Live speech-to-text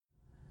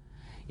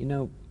You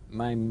know,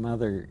 my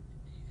mother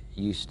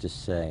used to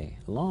say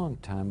a long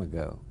time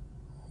ago,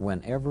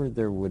 whenever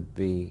there would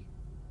be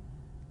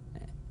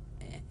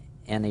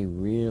any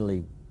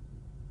really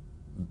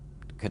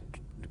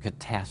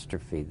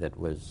catastrophe that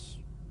was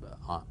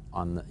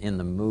in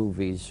the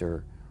movies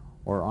or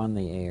on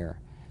the air,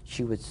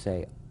 she would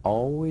say,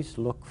 always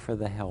look for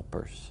the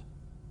helpers.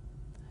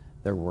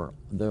 There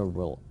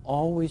will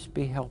always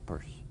be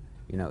helpers,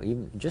 you know,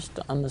 even just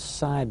on the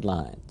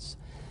sidelines.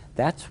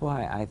 That's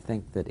why I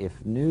think that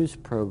if news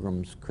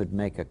programs could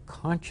make a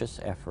conscious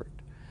effort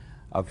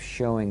of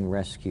showing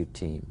rescue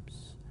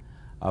teams,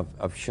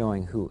 of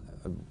showing who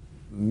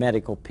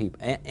medical people,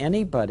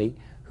 anybody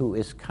who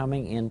is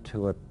coming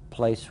into a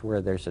place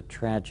where there's a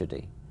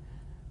tragedy,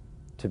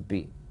 to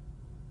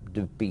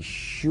be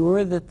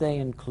sure that they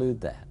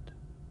include that.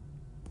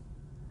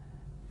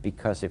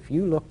 Because if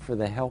you look for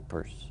the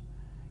helpers,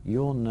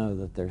 you'll know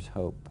that there's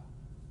hope.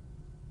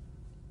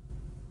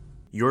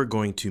 You're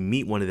going to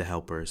meet one of the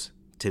helpers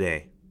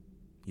today.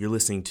 You're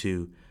listening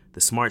to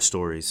The Smart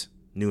Stories,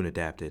 new and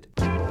adapted.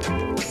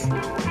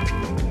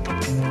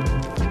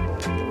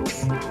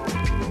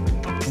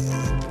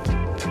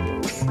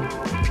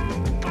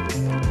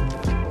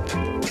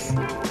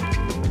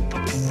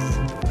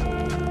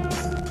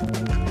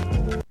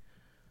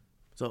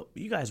 So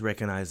you guys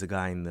recognize the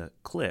guy in the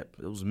clip.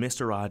 It was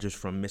Mr. Rogers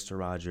from Mr.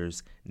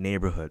 Rogers'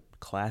 Neighborhood,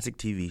 classic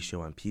TV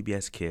show on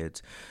PBS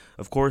Kids.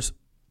 Of course,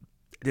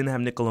 I didn't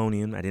have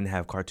Nickelodeon. I didn't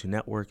have Cartoon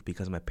Network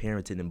because my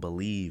parents didn't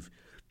believe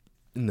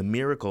in the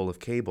miracle of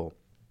cable.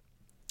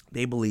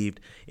 They believed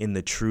in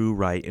the true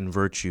right and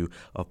virtue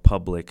of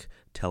public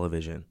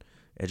television,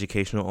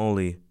 educational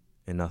only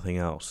and nothing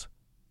else.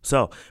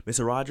 So,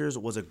 Mr. Rogers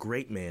was a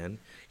great man.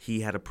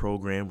 He had a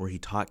program where he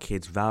taught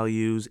kids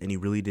values, and he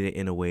really did it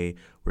in a way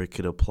where it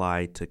could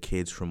apply to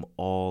kids from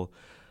all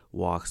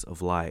walks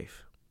of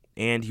life.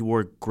 And he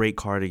wore great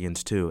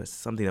cardigans, too. It's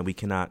something that we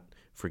cannot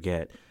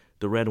forget.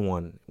 The red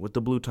one with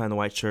the blue tie and the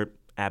white shirt,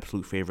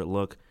 absolute favorite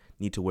look.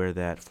 Need to wear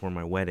that for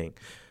my wedding.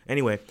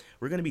 Anyway,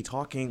 we're going to be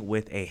talking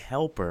with a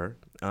helper.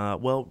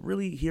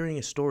 Really hearing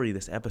his story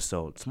this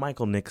episode. It's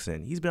Michael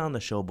Nixon. He's been on the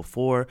show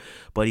before,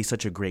 but he's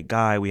such a great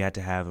guy. We had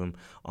to have him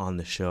on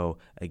the show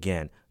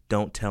again.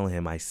 Don't tell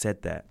him I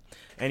said that.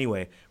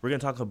 Anyway, we're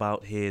going to talk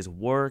about his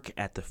work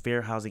at the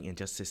Fair Housing and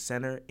Justice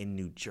Center in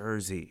New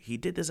Jersey. He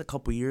did this a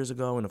couple years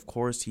ago, and of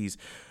course, he's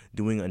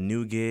doing a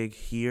new gig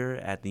here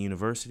at the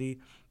university.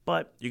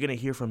 But you're going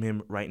to hear from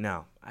him right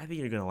now. I think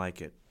you're going to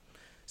like it.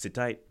 Sit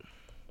tight.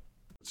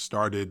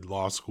 Started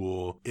law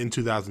school in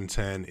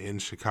 2010 in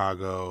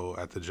Chicago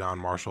at the John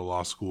Marshall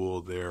Law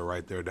School there,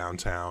 right there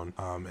downtown.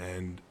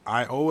 And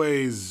I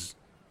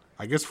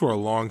guess for a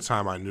long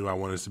time, I knew I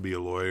wanted to be a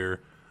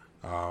lawyer.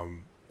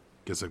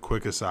 Just a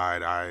quick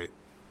aside, I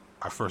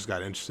first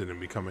got interested in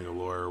becoming a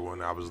lawyer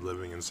when I was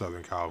living in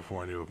Southern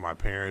California with my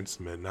parents,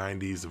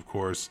 mid-90s, of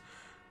course,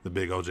 the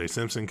big O.J.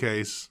 Simpson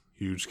case,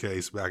 huge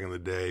case back in the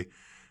day.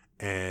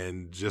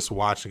 And just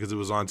watching, because it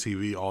was on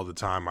TV all the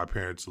time, my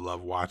parents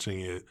loved watching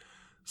it.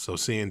 So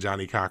seeing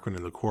Johnny Cochran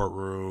in the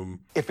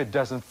courtroom. If it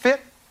doesn't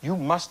fit, you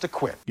must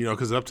acquit. You know,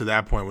 because up to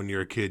that point when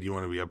you're a kid, you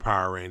want to be a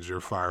Power Ranger,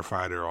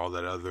 firefighter, all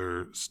that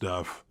other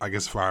stuff. I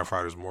guess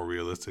firefighter is more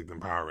realistic than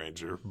Power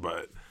Ranger.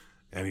 But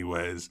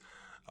anyways,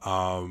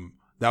 that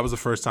was the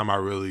first time I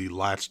really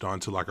latched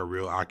onto like a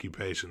real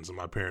occupation. So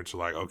my parents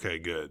were like, okay,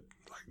 good.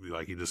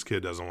 Like this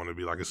kid doesn't want to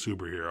be like a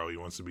superhero. He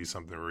wants to be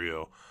something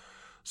real.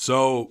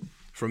 So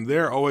from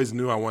there, I always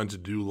knew I wanted to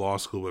do law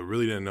school, but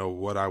really didn't know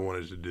what I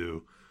wanted to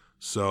do.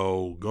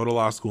 So go to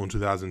law school in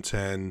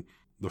 2010.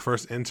 The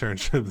first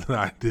internship that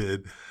I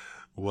did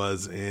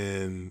was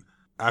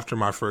after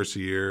my first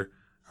year,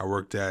 I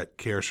worked at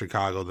CARE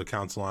Chicago, the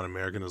Council on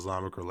American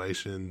Islamic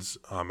Relations,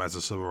 as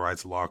a civil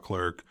rights law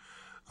clerk.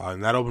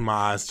 And that opened my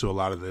eyes to a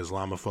lot of the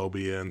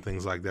Islamophobia and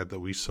things like that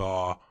we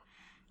saw,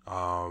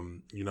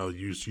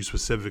 you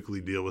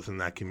specifically deal with in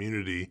that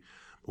community.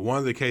 But one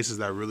of the cases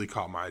that really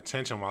caught my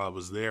attention while I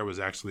was there was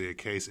actually a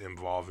case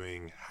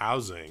involving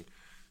housing.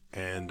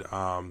 And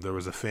there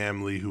was a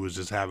family who was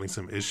just having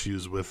some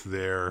issues with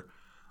their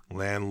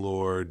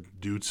landlord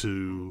due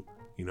to,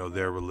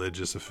 their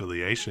religious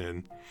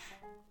affiliation.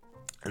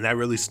 And that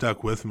really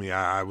stuck with me.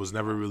 I was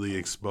never really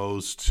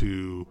exposed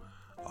to,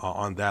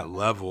 on that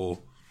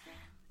level,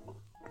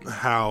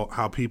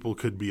 how people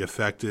could be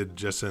affected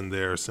just in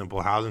their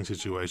simple housing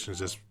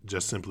situations,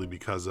 just simply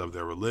because of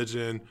their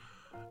religion,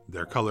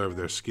 their color of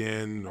their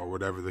skin, or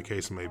whatever the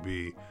case may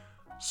be.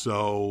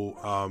 So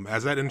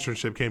as that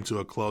internship came to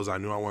a close, I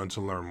knew I wanted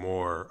to learn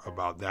more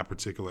about that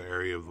particular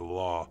area of the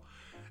law.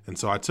 And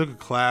so I took a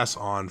class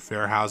on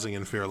fair housing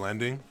and fair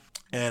lending,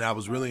 and I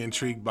was really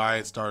intrigued by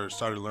it,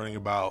 started learning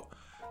about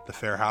the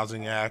Fair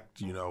Housing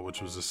Act,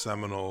 which was a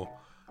seminal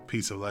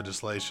piece of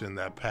legislation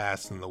that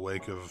passed in the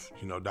wake of,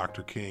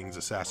 Dr. King's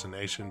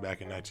assassination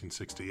back in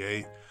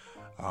 1968.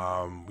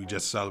 We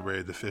just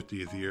celebrated the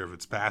 50th year of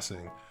its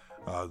passing.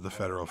 The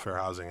Federal Fair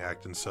Housing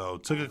Act. And so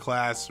took a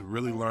class,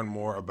 really learned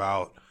more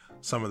about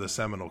some of the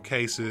seminal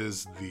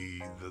cases,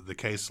 the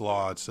case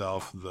law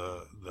itself,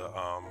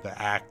 the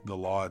act, the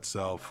law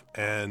itself,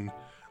 and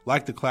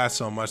liked the class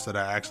so much that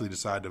I actually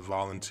decided to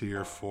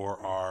volunteer for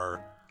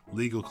our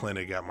legal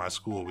clinic at my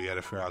school. We had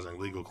a fair housing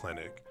legal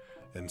clinic,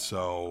 and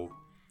so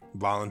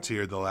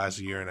volunteered the last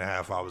year and a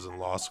half I was in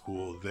law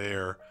school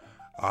there.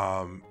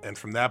 And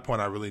from that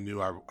point, I really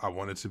knew I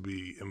wanted to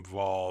be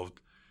involved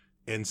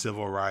in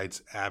civil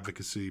rights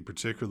advocacy,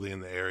 particularly in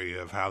the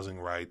area of housing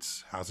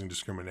rights, housing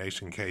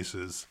discrimination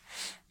cases.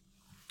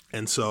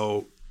 And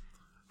so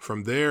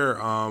from there,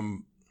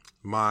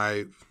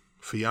 my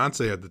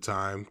fiance at the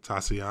time,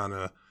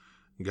 Tatiana,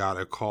 got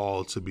a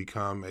call to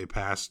become a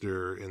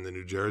pastor in the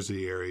New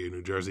Jersey area,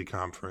 New Jersey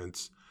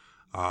conference,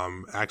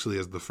 actually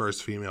as the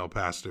first female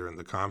pastor in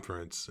the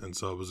conference. And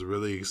so it was a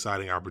really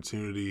exciting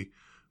opportunity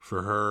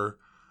for her.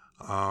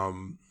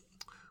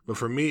 But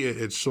for me,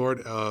 it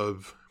sort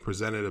of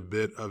presented a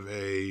bit of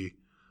a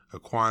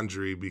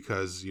quandary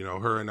because, you know,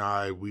 her and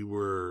I, we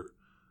were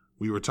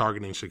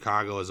targeting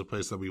Chicago as a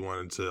place that we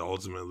wanted to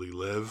ultimately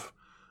live.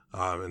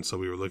 And so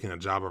we were looking at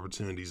job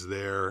opportunities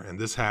there. And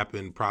this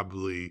happened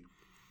probably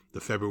the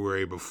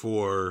February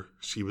before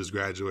she was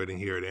graduating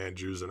here at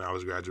Andrews and I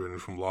was graduating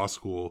from law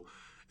school.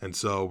 And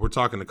so we're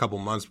talking a couple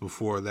months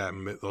before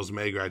those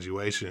May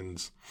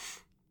graduations.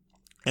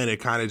 And it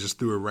kind of just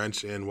threw a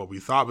wrench in what we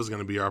thought was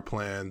going to be our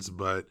plans.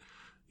 But,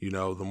 you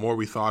know, the more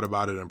we thought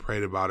about it and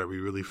prayed about it, we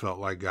really felt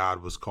like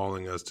God was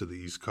calling us to the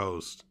East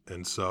Coast.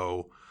 And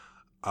so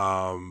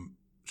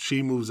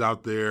she moves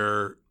out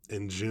there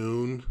in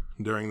June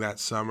during that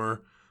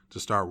summer to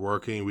start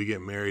working. We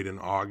get married in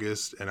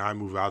August, and I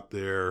move out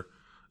there,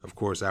 of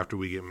course, after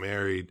we get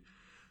married.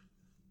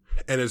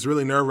 And it's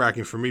really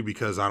nerve-wracking for me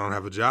because I don't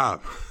have a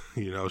job.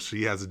 You know,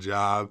 she has a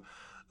job.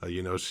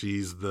 You know,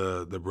 she's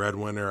the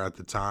breadwinner at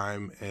the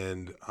time.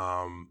 And,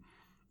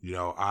 you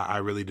know, I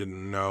really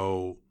didn't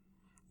know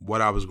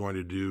what I was going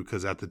to do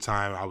because at the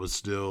time I was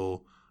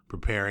still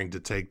preparing to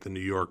take the New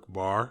York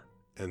bar.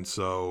 And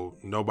so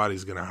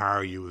nobody's going to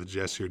hire you with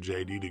just your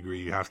JD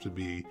degree. You have to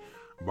be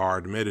bar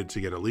admitted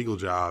to get a legal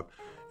job.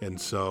 And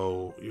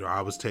so, you know,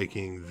 I was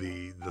taking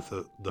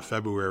the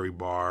February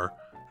bar,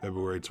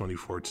 February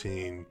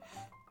 2014.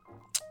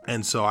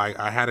 And so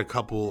I had a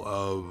couple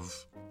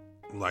of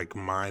like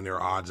minor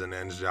odds and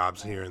ends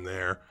jobs here and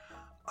there.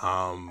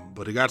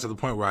 But it got to the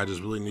point where I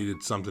just really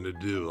needed something to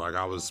do. Like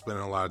I was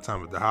spending a lot of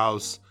time at the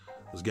house.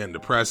 It was getting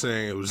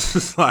depressing. It was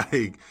just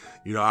like,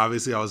 you know,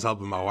 obviously I was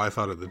helping my wife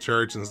out at the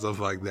church and stuff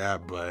like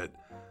that, but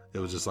it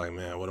was just like,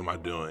 man, what am I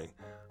doing?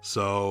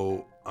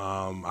 So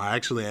I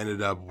actually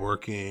ended up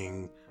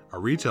working a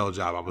retail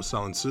job. I was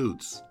selling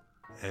suits.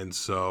 And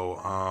so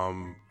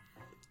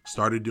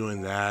started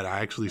doing that.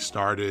 I actually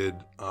started,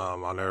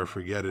 I'll never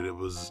forget it. It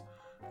was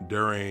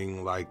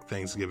during like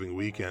Thanksgiving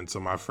weekend. So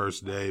my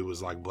first day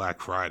was like Black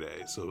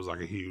Friday. So it was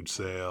like a huge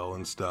sale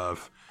and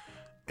stuff.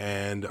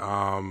 And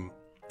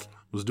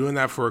was doing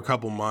that for a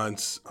couple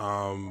months.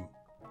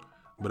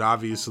 But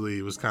obviously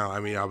it was kind of, I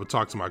mean, I would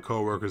talk to my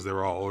coworkers. They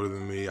were all older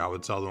than me. I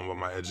would tell them about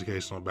my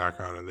educational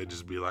background and they'd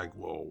just be like,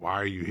 well, why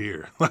are you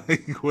here?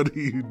 Like, what are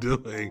you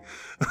doing?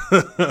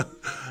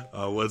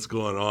 What's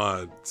going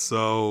on?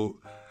 So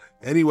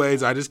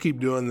anyways, I just keep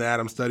doing that.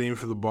 I'm studying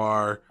for the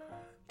bar.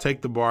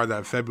 Take the bar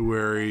that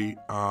February.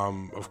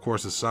 Of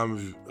course, as some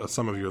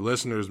of your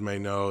listeners may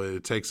know,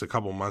 it takes a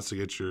couple months to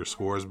get your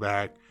scores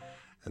back.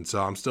 And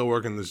so I'm still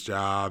working this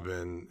job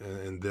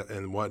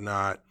and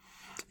whatnot.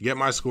 Get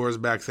my scores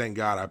back. Thank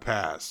God I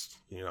passed.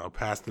 You know,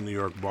 passed the New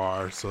York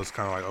bar. So it's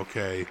kind of like,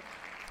 okay,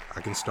 I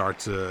can start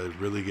to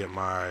really get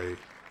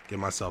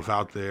myself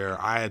out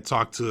there. I had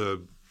talked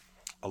to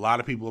a lot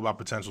of people about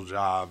potential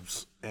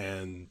jobs,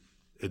 and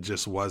it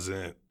just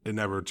wasn't. It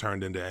never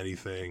turned into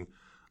anything.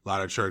 A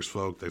lot of church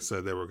folk, they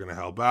said they were going to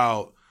help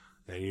out,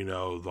 and you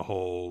know the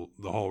whole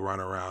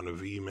runaround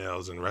of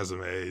emails and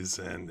resumes,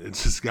 and it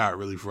just got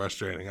really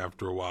frustrating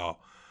after a while.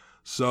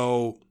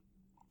 So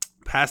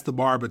passed the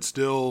bar, but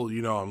still,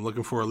 you know, I'm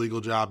looking for a legal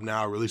job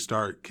now. Really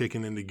start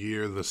kicking into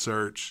gear the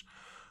search,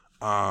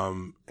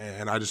 and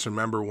I just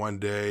remember one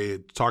day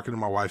talking to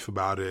my wife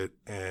about it,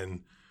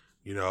 and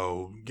you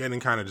know, getting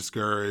kind of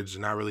discouraged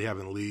and not really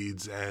having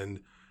leads, and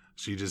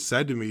she just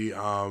said to me,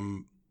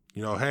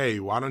 you know, hey,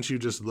 why don't you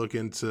just look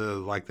into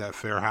like that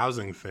fair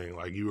housing thing?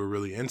 Like you were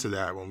really into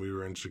that when we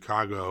were in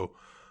Chicago.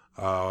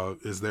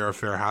 Is there a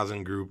fair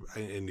housing group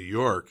in New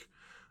York?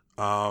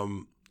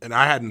 And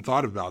I hadn't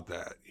thought about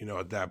that, you know,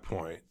 at that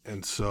point.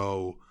 And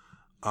so,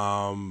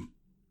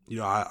 you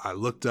know, I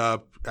looked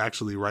up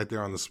actually right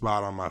there on the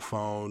spot on my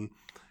phone,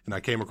 and I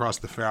came across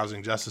the Fair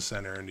Housing Justice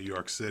Center in New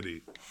York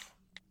City.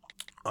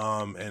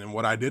 And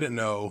what I didn't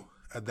know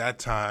at that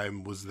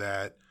time was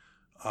that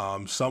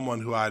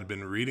someone who I had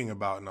been reading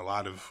about in a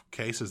lot of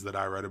cases that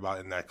I read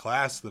about in that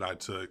class that I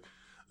took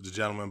was a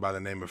gentleman by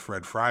the name of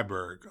Fred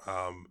Freiberg.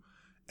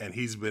 And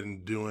he's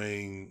been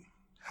doing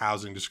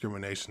housing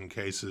discrimination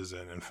cases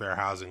and fair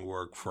housing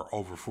work for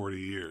over 40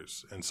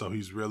 years. And so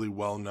he's really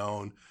well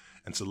known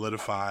and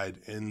solidified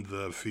in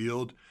the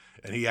field.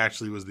 And he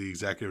actually was the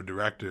executive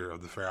director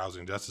of the Fair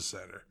Housing Justice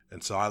Center.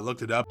 And so I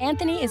looked it up.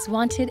 Anthony is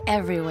wanted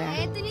everywhere.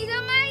 Anthony's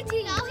on my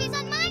team. Oh, he's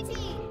on my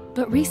team.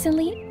 But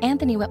recently,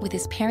 Anthony went with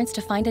his parents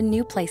to find a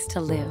new place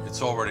to live.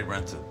 It's already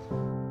rented.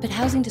 But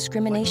housing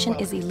discrimination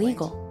is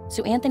illegal,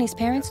 so Anthony's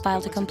parents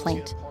filed a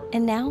complaint.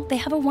 And now they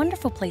have a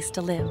wonderful place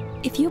to live.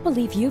 If you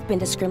believe you've been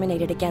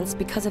discriminated against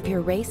because of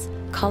your race,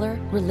 color,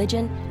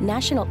 religion,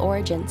 national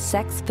origin,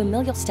 sex,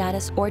 familial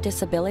status, or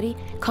disability,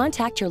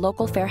 contact your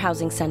local Fair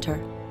Housing Center.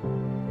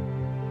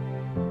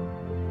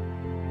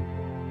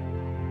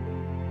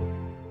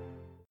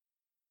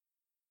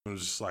 It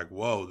was just like,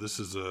 whoa, this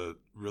is a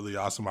really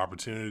awesome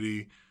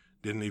opportunity.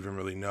 Didn't even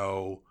really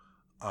know,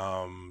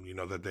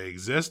 that they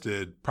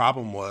existed.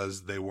 Problem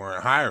was they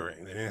weren't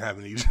hiring. They didn't have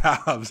any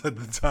jobs at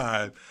the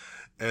time.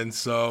 And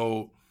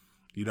so,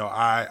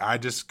 I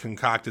just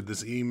concocted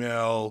this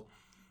email,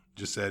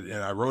 just said,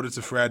 and I wrote it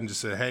to Fred and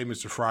just said, hey,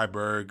 Mr.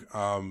 Freiberg,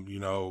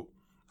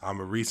 I'm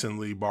a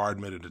recently bar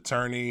admitted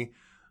attorney.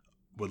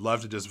 Would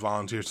love to just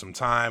volunteer some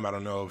time. I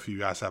don't know if you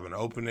guys have an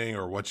opening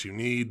or what you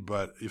need,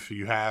 but if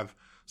you have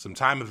some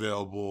time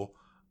available,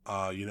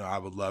 I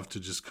would love to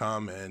just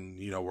come and,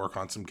 work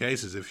on some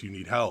cases if you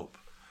need help.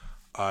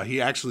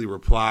 He actually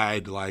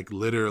replied like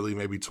literally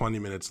maybe 20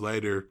 minutes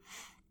later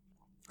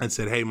and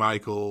said, hey,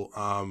 Michael,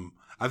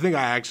 I think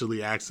I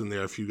actually asked him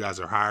there if you guys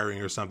are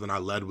hiring or something. I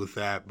led with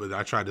that, but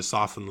I tried to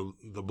soften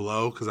the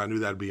blow because I knew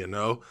that'd be a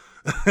no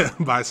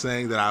by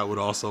saying that I would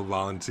also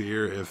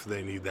volunteer if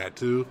they need that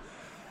too.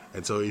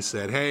 And so he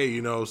said, hey,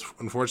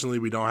 unfortunately,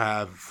 we don't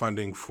have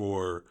funding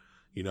for,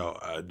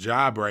 a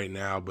job right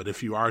now, but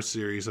if you are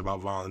serious about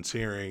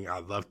volunteering,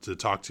 I'd love to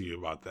talk to you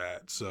about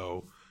that.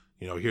 So,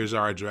 here's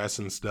our address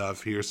and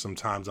stuff. Here's some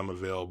times I'm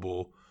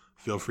available.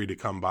 Feel free to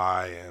come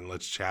by and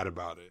let's chat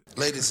about it.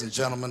 Ladies and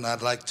gentlemen,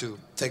 I'd like to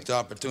take the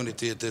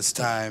opportunity at this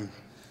time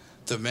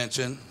to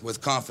mention with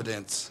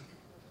confidence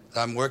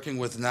I'm working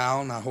with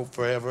now and I hope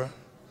forever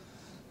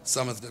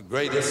some of the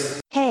greatest.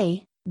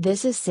 Hey,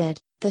 this is Sid,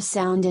 the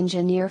sound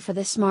engineer for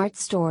the Smart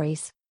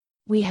Stories.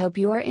 We hope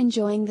you are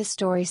enjoying the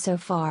story so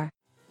far.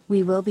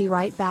 We will be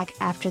right back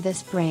after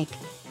this break.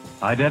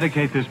 I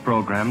dedicate this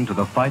program to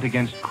the fight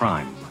against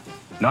crime.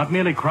 Not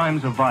merely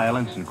crimes of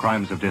violence and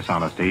crimes of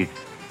dishonesty,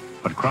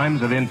 but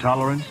crimes of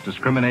intolerance,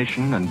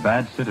 discrimination, and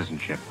bad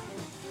citizenship.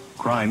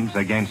 Crimes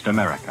against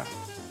America.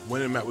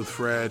 Went and met with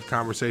Fred.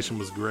 Conversation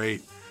was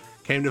great.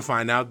 Came to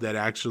find out that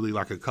actually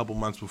like a couple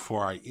months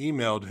before I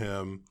emailed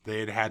him,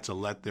 they had to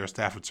let their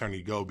staff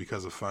attorney go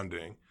because of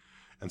funding.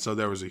 And so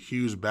there was a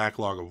huge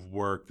backlog of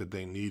work that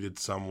they needed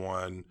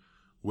someone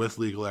with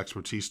legal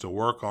expertise to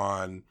work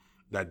on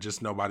that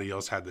just nobody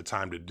else had the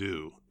time to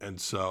do.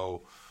 And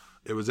so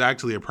it was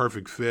actually a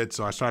perfect fit.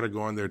 So I started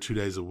going there 2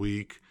 days a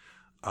week,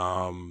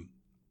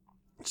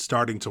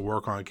 starting to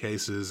work on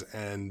cases.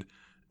 And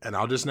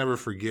I'll just never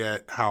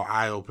forget how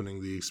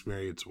eye-opening the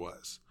experience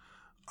was.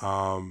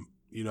 I've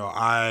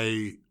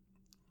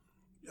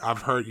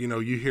heard,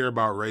 you hear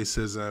about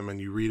racism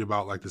and you read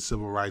about like the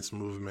civil rights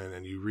movement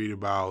and you read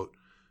about,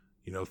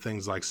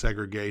 things like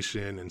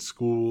segregation in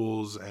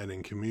schools and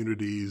in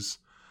communities.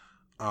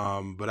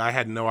 But I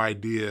had no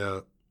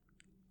idea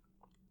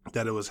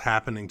that it was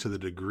happening to the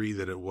degree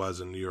that it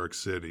was in New York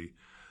City.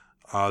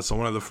 So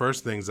one of the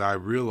first things I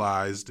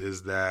realized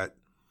is that,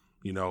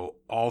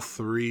 all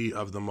three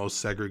of the most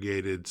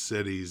segregated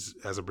cities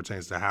as it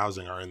pertains to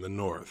housing are in the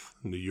North: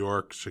 New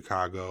York,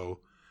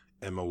 Chicago,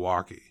 and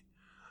Milwaukee.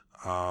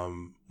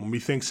 When we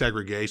think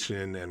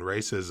segregation and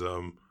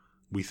racism,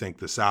 we think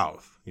the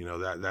South.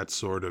 That's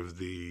sort of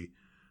the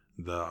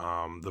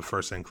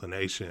first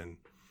inclination.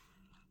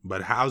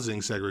 But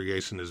housing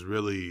segregation is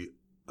really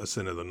a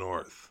sin of the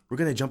North. We're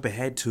going to jump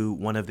ahead to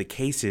one of the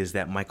cases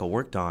that Michael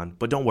worked on,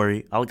 but don't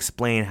worry, I'll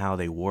explain how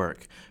they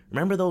work.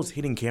 Remember those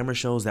hidden camera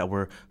shows that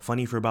were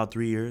funny for about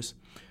 3 years?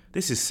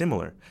 This is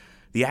similar.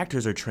 The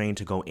actors are trained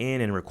to go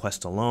in and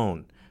request a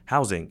loan,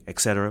 housing,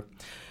 etc.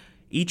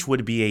 Each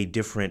would be a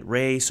different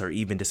race or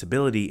even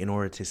disability in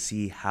order to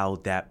see how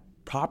that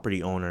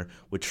property owner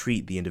would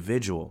treat the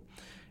individual.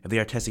 If they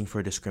are testing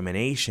for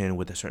discrimination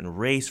with a certain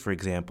race, for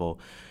example,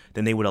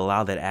 then they would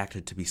allow that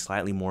actor to be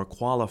slightly more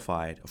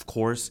qualified. Of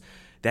course,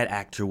 that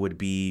actor would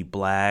be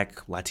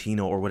Black,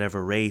 Latino, or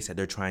whatever race that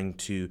they're trying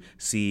to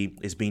see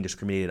is being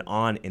discriminated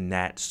on in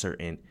that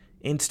certain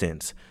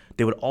instance.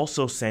 They would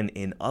also send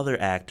in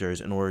other actors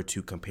in order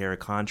to compare and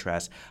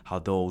contrast how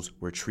those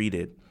were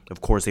treated.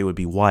 Of course, they would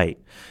be white.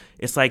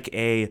 It's like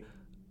a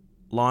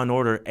Law &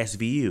 Order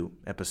SVU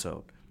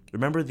episode.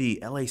 Remember the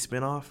LA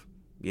spinoff?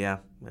 Yeah,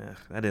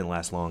 that didn't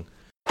last long.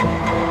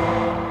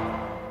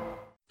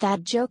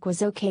 That joke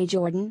was okay,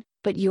 Jordan,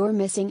 but you're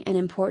missing an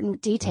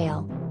important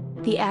detail.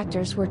 The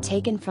actors were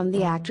taken from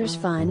the Actors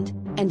Fund,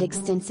 and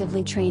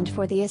extensively trained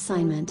for the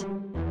assignment.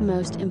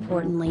 Most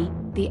importantly,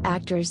 the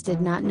actors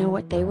did not know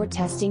what they were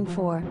testing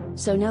for,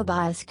 so no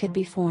bias could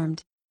be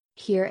formed.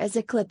 Here is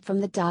a clip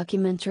from the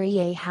documentary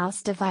A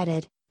House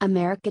Divided,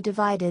 America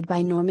Divided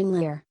by Norman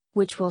Lear,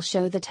 which will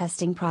show the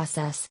testing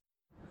process.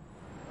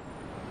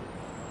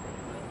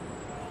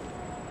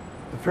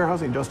 The Fair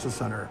Housing Justice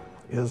Center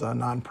is a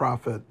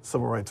nonprofit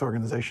civil rights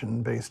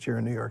organization based here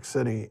in New York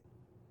City.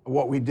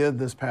 What we did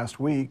this past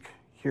week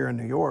here in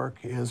New York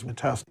is we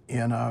test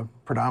in a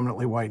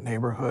predominantly white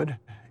neighborhood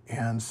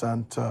and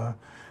sent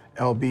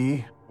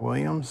L.B.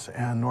 Williams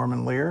and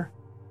Norman Lear.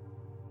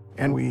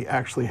 And we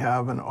actually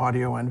have an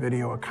audio and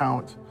video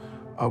account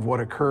of what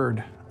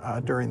occurred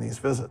during these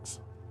visits.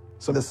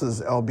 So this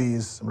is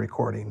L.B.'s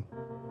recording.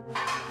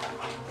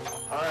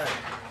 Hi.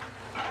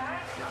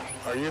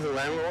 Are you the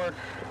landlord?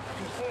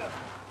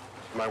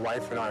 My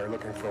wife and I are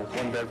looking for a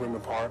one-bedroom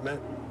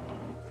apartment.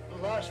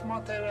 Last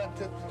month I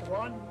rented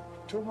one.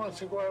 2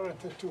 months ago I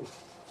rented two.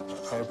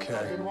 Okay.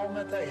 At the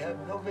moment I have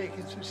no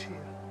vacancies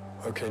here.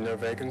 Okay, no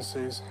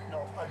vacancies?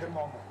 No, at the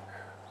moment.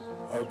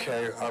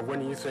 Okay, when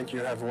do you think you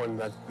have one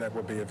that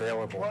will be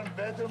available? One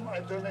bedroom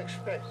I don't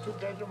expect. Two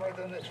bedroom I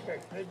don't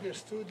expect. Maybe a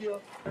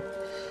studio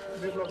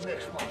middle of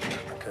next month.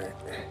 Okay.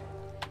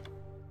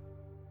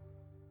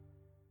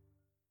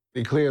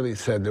 He clearly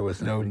said there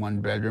was no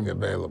one bedroom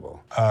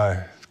available.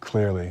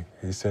 Clearly.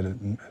 He said it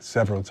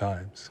several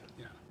times.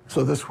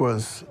 So this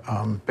was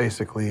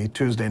basically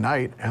Tuesday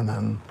night, and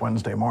then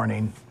Wednesday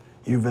morning,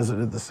 you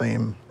visited the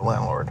same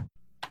landlord.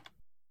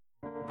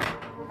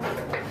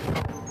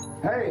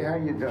 Hey, how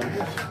you doing?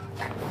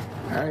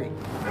 Hey,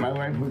 my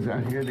wife was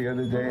out here the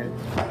other day.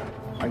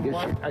 I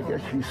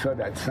guess she saw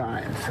that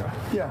sign. So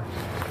yeah.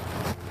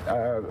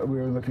 We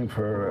were looking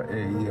for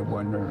a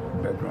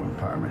one-bedroom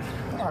apartment.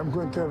 I'm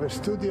going to have a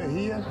studio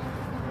here,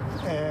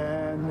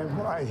 and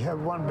I have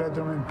one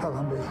bedroom in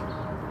Pelham Bay.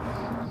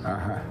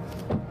 Uh-huh.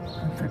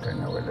 I think I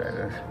know where that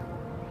is.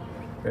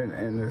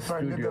 And the Right,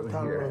 studio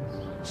here.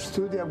 Road.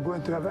 Studio I'm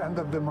going to have end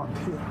of the month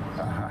here.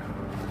 Uh-huh.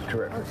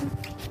 Terrific.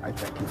 I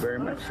thank you very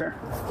much, sir.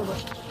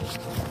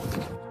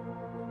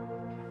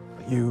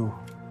 You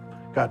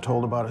got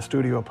told about a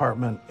studio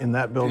apartment in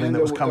that building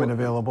that was coming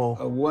available.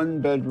 A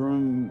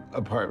one-bedroom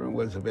apartment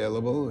was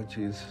available, which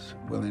he's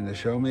willing to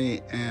show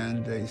me,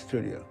 and a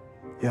studio.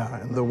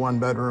 Yeah, and the one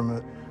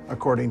bedroom,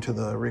 according to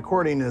the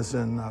recording, is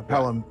in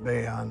Pelham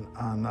Bay on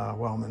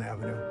Wellman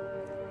Avenue,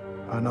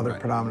 another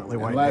predominantly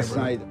white last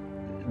neighborhood.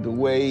 night, the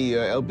way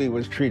LB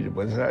was treated,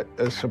 was that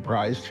a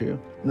surprise to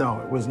you? No,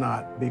 it was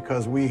not,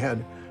 because we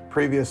had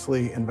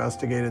previously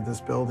investigated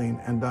this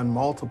building and done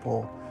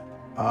multiple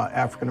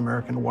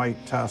African-American white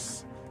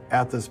tests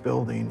at this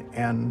building,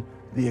 and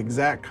the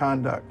exact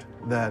conduct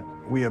that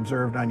we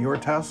observed on your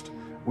test,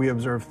 we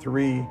observed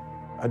 3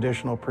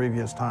 additional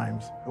previous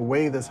times. The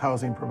way this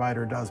housing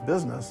provider does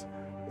business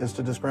is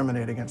to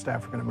discriminate against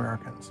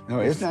African-Americans. No,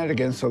 isn't that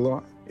against the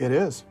law? It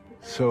is.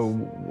 So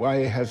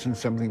why hasn't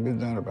something been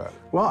done about it?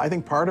 Well, I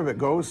think part of it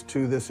goes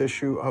to this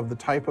issue of the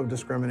type of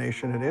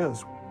discrimination it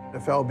is.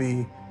 If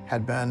LB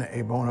had been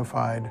a bona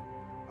fide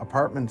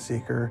apartment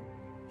seeker,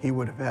 he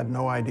would have had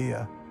no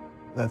idea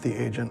that the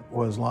agent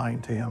was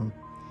lying to him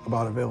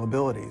about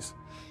availabilities.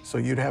 So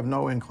you'd have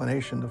no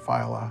inclination to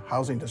file a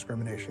housing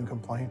discrimination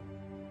complaint.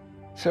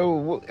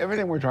 So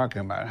everything we're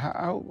talking about,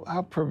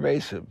 how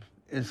pervasive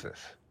is this?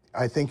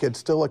 I think it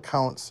still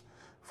accounts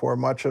for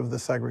much of the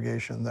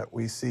segregation that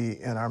we see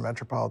in our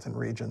metropolitan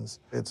regions.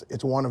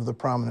 It's one of the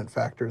prominent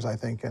factors, I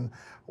think, in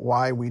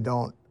why we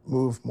don't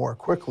move more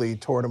quickly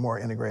toward a more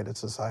integrated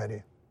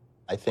society.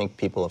 I think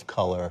people of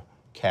color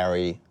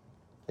carry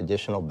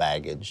additional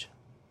baggage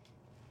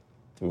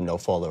through no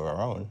fault of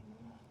our own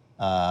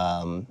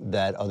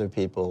that other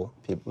people,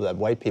 that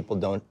white people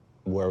don't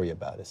worry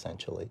about,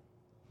 essentially.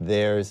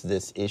 There's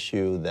this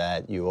issue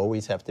that you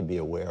always have to be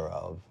aware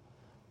of,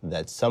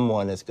 that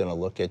someone is going to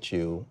look at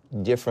you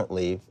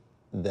differently,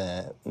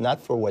 not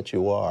for what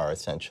you are,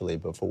 essentially,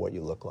 but for what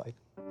you look like.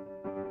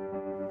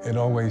 It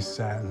always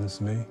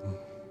saddens me,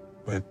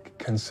 but it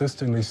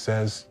consistently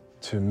says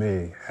to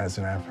me, as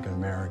an African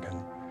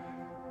American,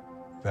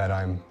 that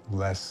I'm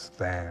less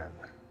than.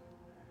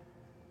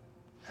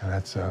 And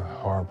that's a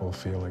horrible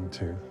feeling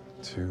to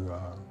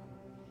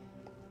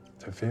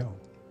feel.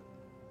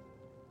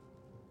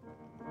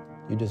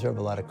 You deserve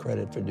a lot of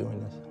credit for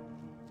doing this.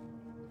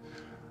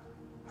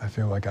 I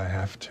feel like I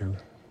have to,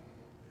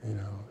 you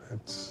know,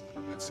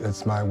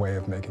 it's my way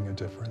of making a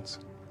difference.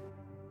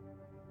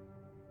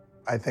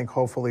 I think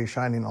hopefully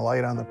shining a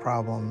light on the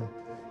problem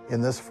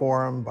in this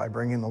forum by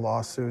bringing the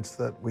lawsuits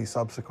that we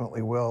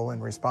subsequently will in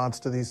response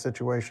to these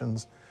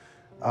situations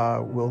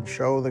will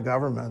show the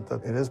government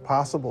that it is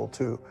possible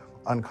to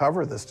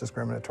uncover this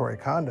discriminatory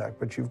conduct,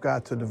 but you've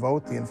got to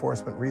devote the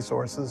enforcement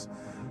resources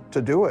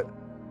to do it.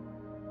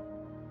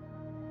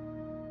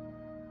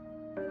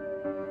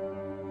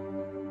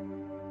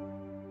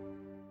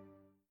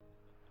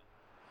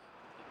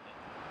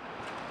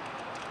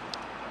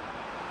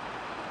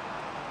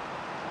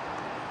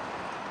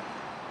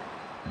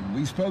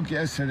 We spoke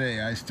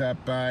yesterday. I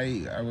stopped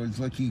by. I was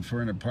looking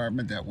for an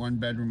apartment, that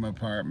one-bedroom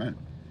apartment.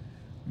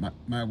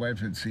 My wife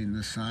had seen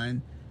the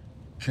sign.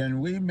 Can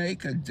we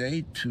make a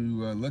date to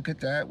look at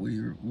that?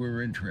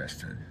 We're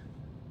interested.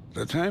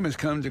 The time has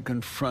come to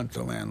confront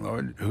the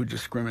landlord who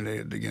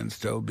discriminated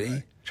against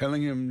LB,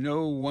 telling him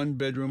no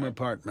one-bedroom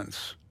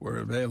apartments were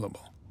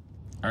available.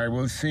 I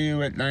will see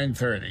you at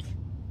 9:30.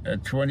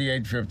 at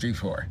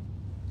 2854.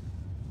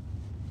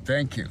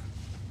 Thank you.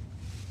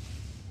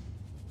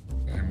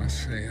 I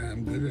must say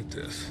I'm good at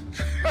this.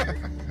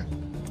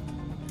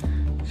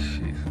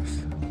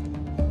 Jesus.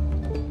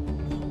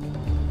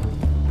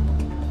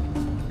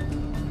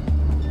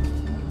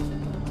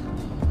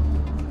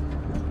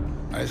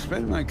 I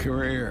spent my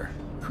career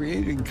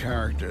creating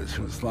characters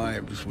whose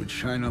lives would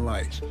shine a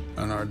light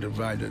on our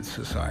divided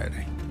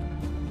society.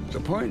 The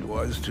point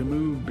was to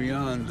move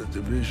beyond the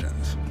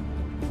divisions.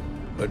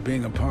 But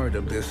being a part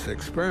of this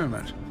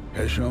experiment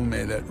has shown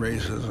me that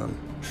racism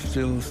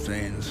still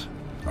stains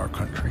our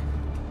country.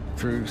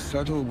 Through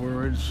subtle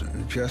words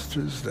and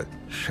gestures that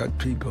shut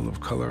people of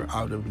color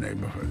out of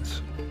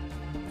neighborhoods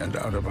and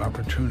out of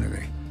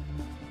opportunity.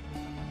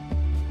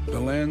 The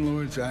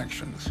landlord's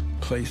actions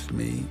placed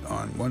me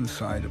on one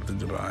side of the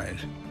divide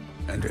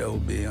and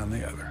LB on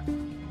the other.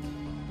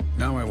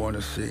 Now I want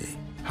to see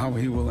how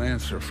he will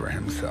answer for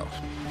himself.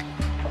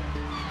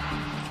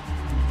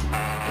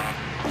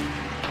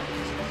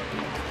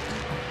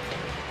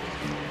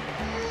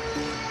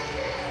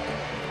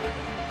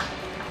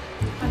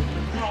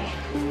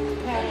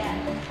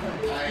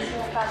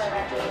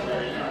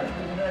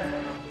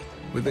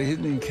 With a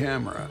hidden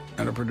camera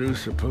and a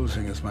producer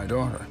posing as my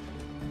daughter,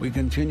 we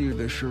continue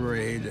the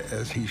charade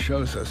as he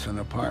shows us an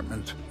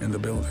apartment in the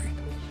building.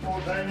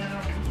 Small dining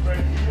room right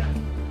here.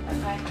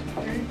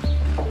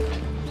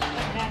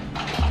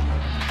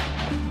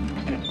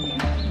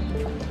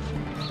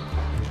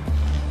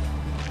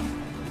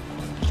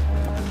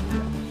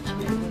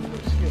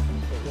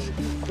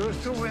 Those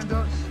two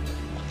windows.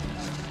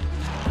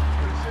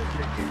 This is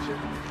the kitchen.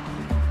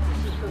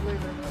 This is the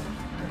living room.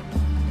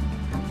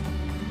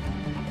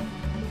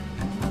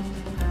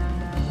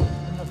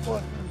 And the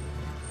fourth.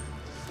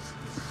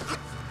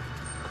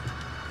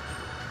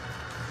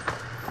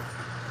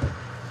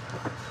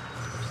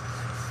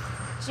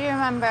 Do you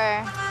remember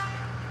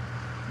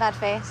that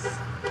face?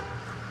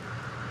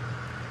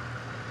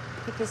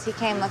 Because he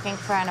came looking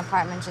for an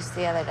apartment just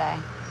the other day,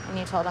 and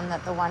you told him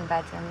that the one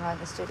bedroom where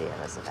the studio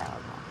was available.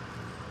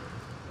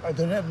 I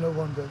don't have no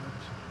one bedrooms.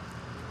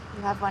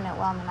 You have one at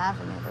Wellman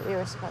Avenue that we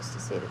were supposed to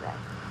see today.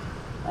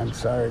 I'm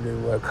sorry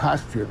to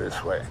accost you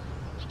this way,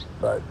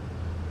 but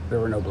there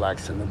were no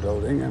blacks in the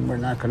building, and we're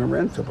not going to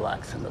rent to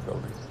blacks in the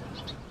building.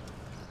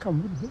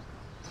 Come with me.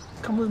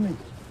 Come with me.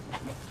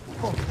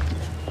 Oh,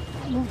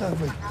 move that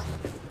way.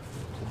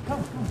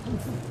 Come.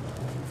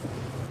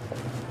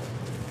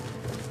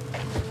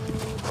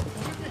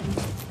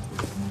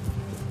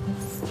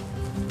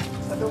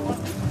 I don't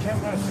want the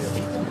cameras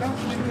here. Come.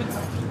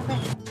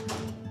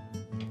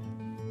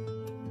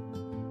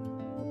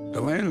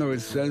 The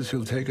landlord says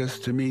he'll take us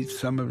to meet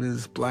some of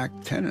his black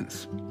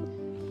tenants.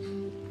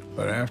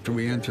 But after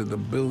we enter the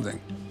building,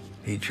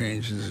 he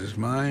changes his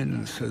mind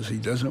and says he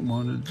doesn't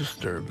want to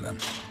disturb them.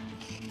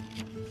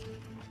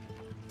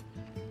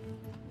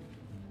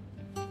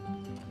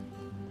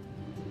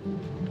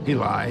 He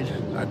lied,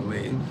 I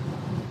believe.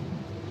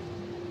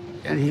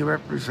 And he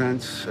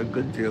represents a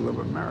good deal of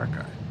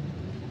America.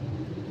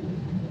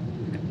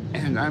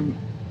 And I'm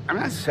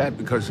not sad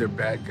because they're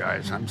bad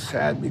guys. I'm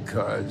sad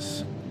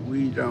because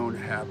we don't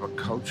have a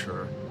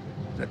culture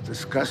that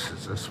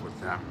discusses us with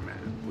them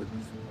and with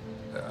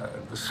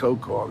the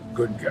so-called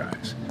good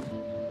guys.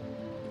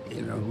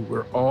 You know,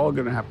 we're all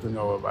going to have to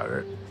know about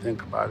it,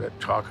 think about it,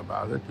 talk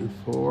about it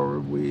before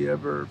we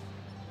ever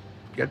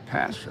get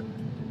past it.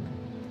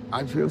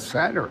 I feel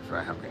sadder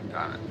for having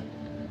done it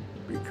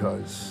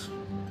because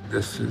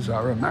this is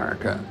our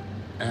America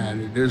and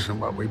it isn't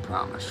what we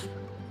promised.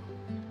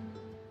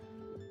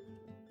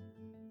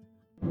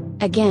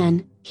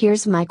 Again,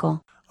 here's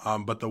Michael.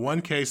 But the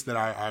one case that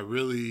I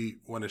really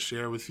want to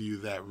share with you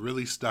that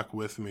really stuck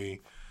with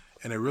me,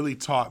 and it really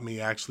taught me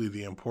actually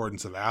the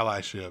importance of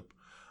allyship,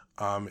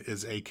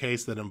 is a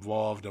case that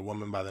involved a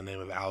woman by the name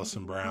of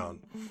Allison Brown.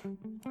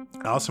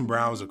 Allison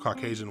Brown was a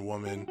Caucasian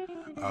woman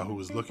who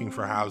was looking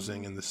for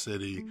housing in the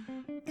city,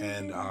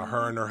 and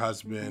her and her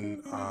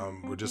husband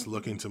were just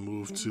looking to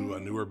move to a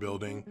newer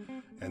building.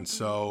 And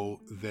so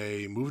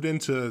they moved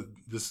into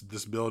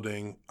this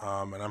building,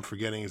 and I'm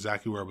forgetting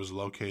exactly where it was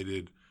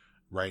located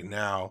right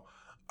now,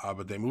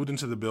 but they moved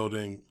into the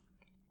building,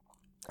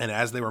 and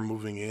as they were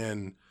moving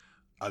in,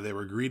 they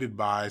were greeted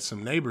by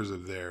some neighbors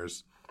of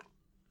theirs,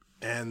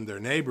 and their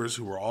neighbors,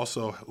 who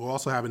also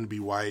happened to be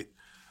white,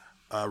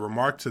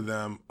 remarked to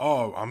them,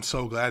 "Oh, I'm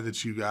so glad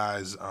that you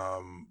guys,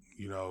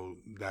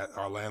 that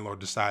our landlord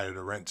decided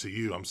to rent to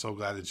you. I'm so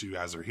glad that you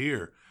guys are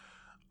here."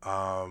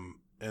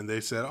 And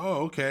they said,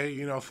 "Oh, okay,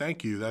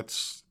 thank you.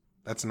 That's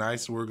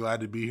nice. We're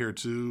glad to be here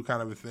too,"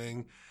 kind of a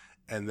thing.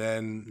 And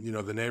then,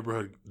 the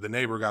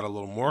neighbor got a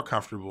little more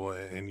comfortable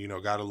and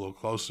got a little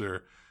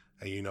closer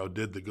and,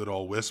 did the good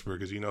old whisper.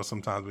 Because,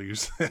 sometimes when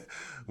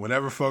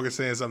whenever folk are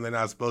saying something they're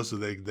not supposed to,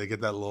 they get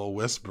that little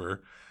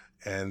whisper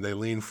and they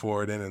lean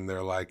forward and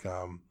they're like,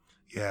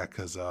 yeah,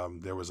 because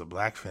there was a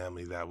black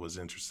family that was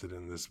interested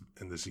in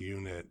this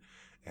unit.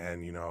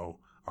 And,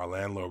 our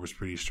landlord was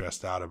pretty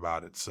stressed out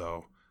about it.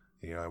 So,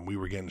 and we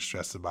were getting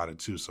stressed about it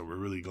too. So we're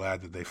really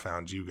glad that they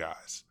found you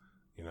guys.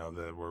 You know,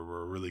 that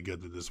we're really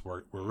good that this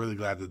worked. We're really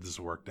glad that this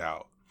worked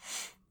out.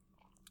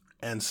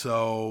 And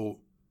so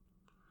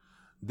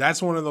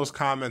that's one of those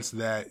comments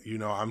that, you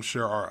know, I'm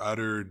sure are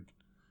uttered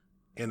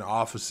in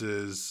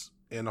offices,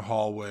 in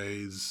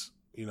hallways,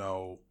 you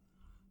know,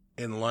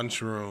 in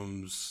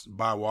lunchrooms,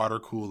 by water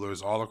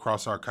coolers all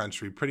across our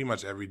country pretty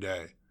much every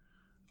day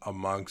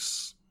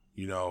amongst,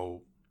 you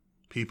know,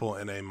 people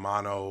in a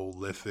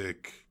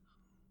monolithic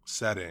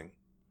setting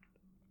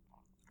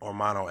or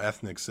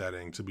monoethnic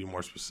setting, to be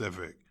more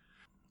specific.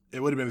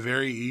 It would have been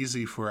very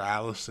easy for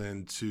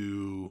Allison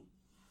to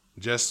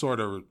just sort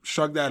of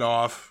shrug that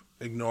off,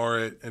 ignore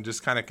it, and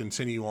just kind of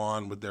continue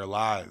on with their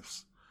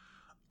lives.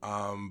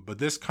 But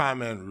this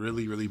comment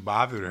really, really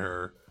bothered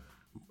her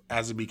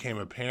as it became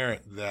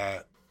apparent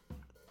that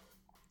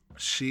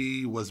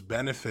she was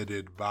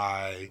benefited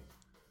by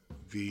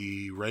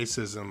the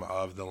racism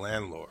of the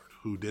landlord,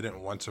 who didn't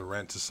want to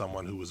rent to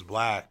someone who was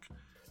black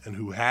and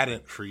who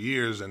hadn't for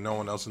years, and no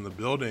one else in the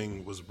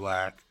building was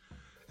black,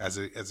 as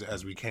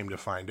we came to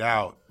find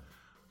out.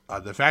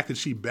 The fact that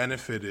she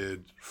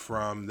benefited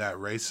from that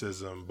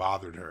racism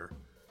bothered her,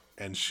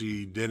 and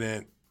she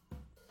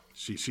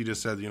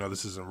just said, you know,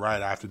 this isn't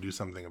right. I have to do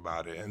something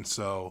about it. And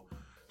so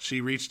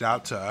she reached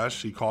out to us.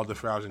 She called the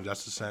Fair Housing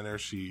Justice Center.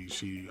 She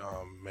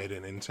made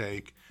an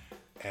intake,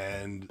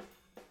 and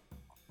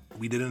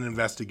we did an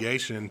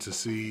investigation to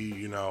see,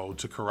 you know,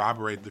 to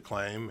corroborate the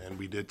claim. And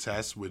we did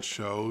tests which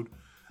showed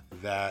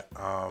that,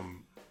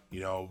 you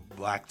know,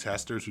 black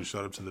testers who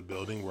showed up to the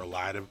building were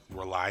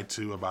lied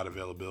to about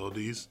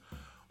availabilities,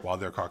 while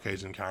their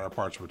Caucasian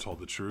counterparts were told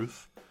the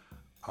truth.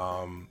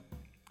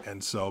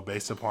 And so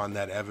based upon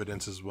that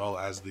evidence, as well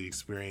as the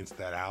experience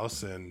that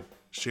Allison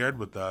shared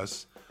with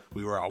us,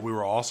 we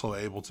were also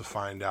able to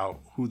find out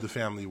who the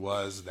family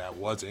was that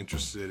was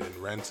interested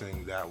in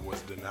renting, that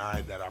was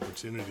denied that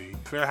opportunity.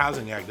 The Fair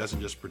Housing Act doesn't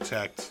just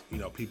protect, you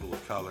know, people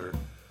of color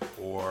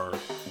or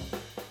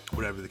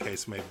whatever the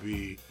case may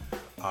be.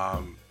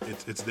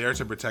 It's there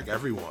to protect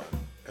everyone.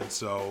 And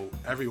so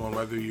everyone,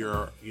 whether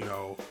you're, you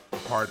know, a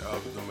part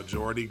of the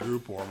majority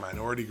group or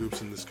minority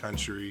groups in this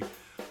country,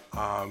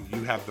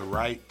 you have the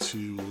right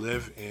to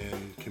live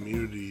in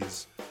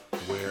communities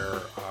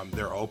where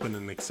they're open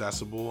and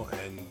accessible,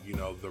 and, you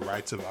know, the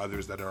rights of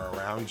others that are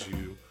around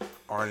you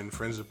aren't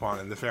infringed upon.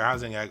 And the Fair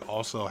Housing Act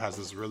also has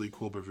this really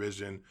cool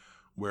provision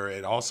where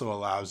it also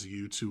allows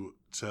you to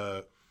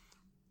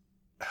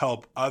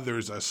help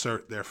others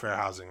assert their fair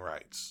housing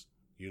rights,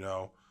 you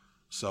know?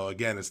 So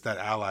again, it's that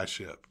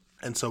allyship.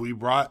 And so we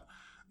brought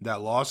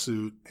that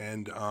lawsuit,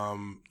 and,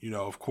 you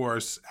know, of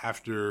course,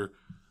 after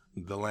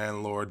the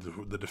landlord,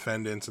 the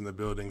defendants in the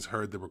buildings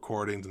heard the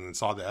recordings and then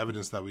saw the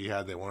evidence that we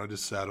had, they wanted to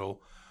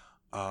settle.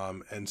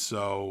 And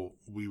so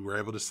we were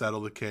able to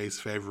settle the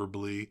case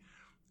favorably.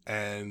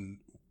 And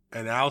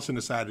Allison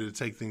decided to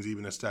take things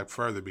even a step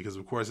further because,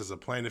 of course, as a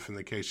plaintiff in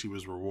the case, she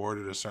was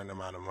rewarded a certain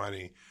amount of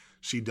money.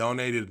 She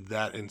donated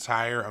that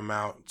entire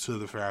amount to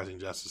the Fair Housing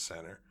Justice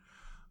Center.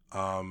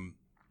 And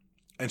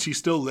she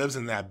still lives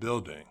in that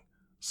building.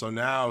 So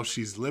now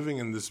she's living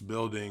in this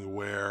building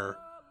where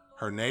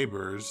her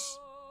neighbors,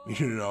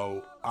 you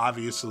know,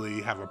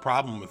 obviously have a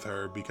problem with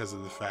her because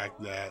of the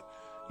fact that,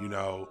 you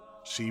know,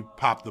 she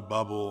popped the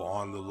bubble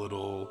on the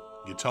little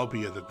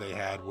utopia that they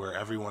had where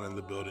everyone in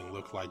the building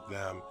looked like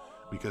them,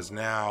 because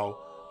now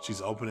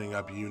she's opening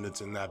up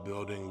units in that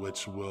building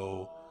which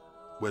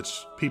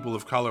people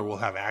of color will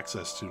have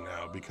access to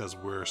now because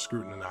we're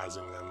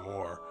scrutinizing them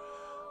more.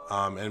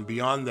 And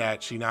beyond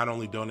that, she not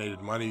only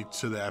donated money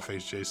to the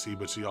FHJC,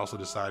 but she also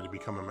decided to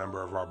become a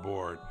member of our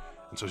board.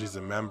 And so she's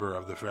a member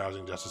of the Fair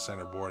Housing Justice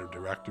Center Board of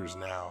Directors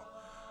now.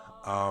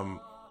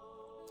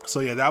 So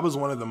yeah, that was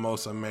one of the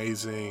most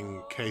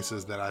amazing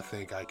cases that I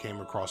think I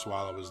came across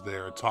while I was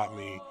there. It taught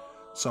me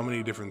so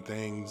many different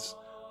things,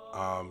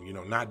 you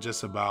know, not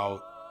just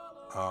about,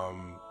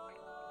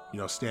 you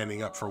know,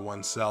 standing up for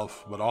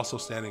oneself, but also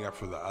standing up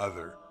for the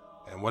other.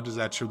 And what does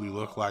that truly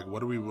look like?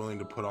 What are we willing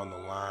to put on the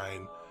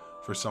line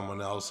for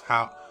someone else?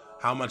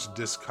 How much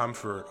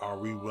discomfort are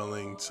we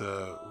willing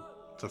to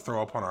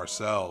throw upon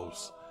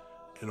ourselves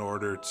in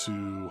order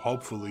to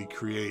hopefully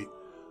create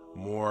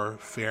more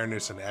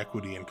fairness and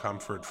equity and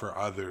comfort for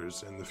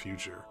others in the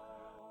future?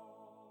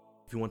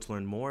 If you want to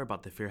learn more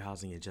about the Fair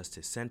Housing and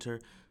Justice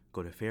Center,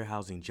 go to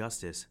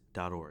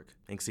fairhousingjustice.org.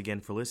 Thanks again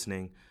for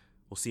listening.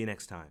 We'll see you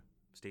next time.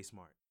 Stay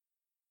smart.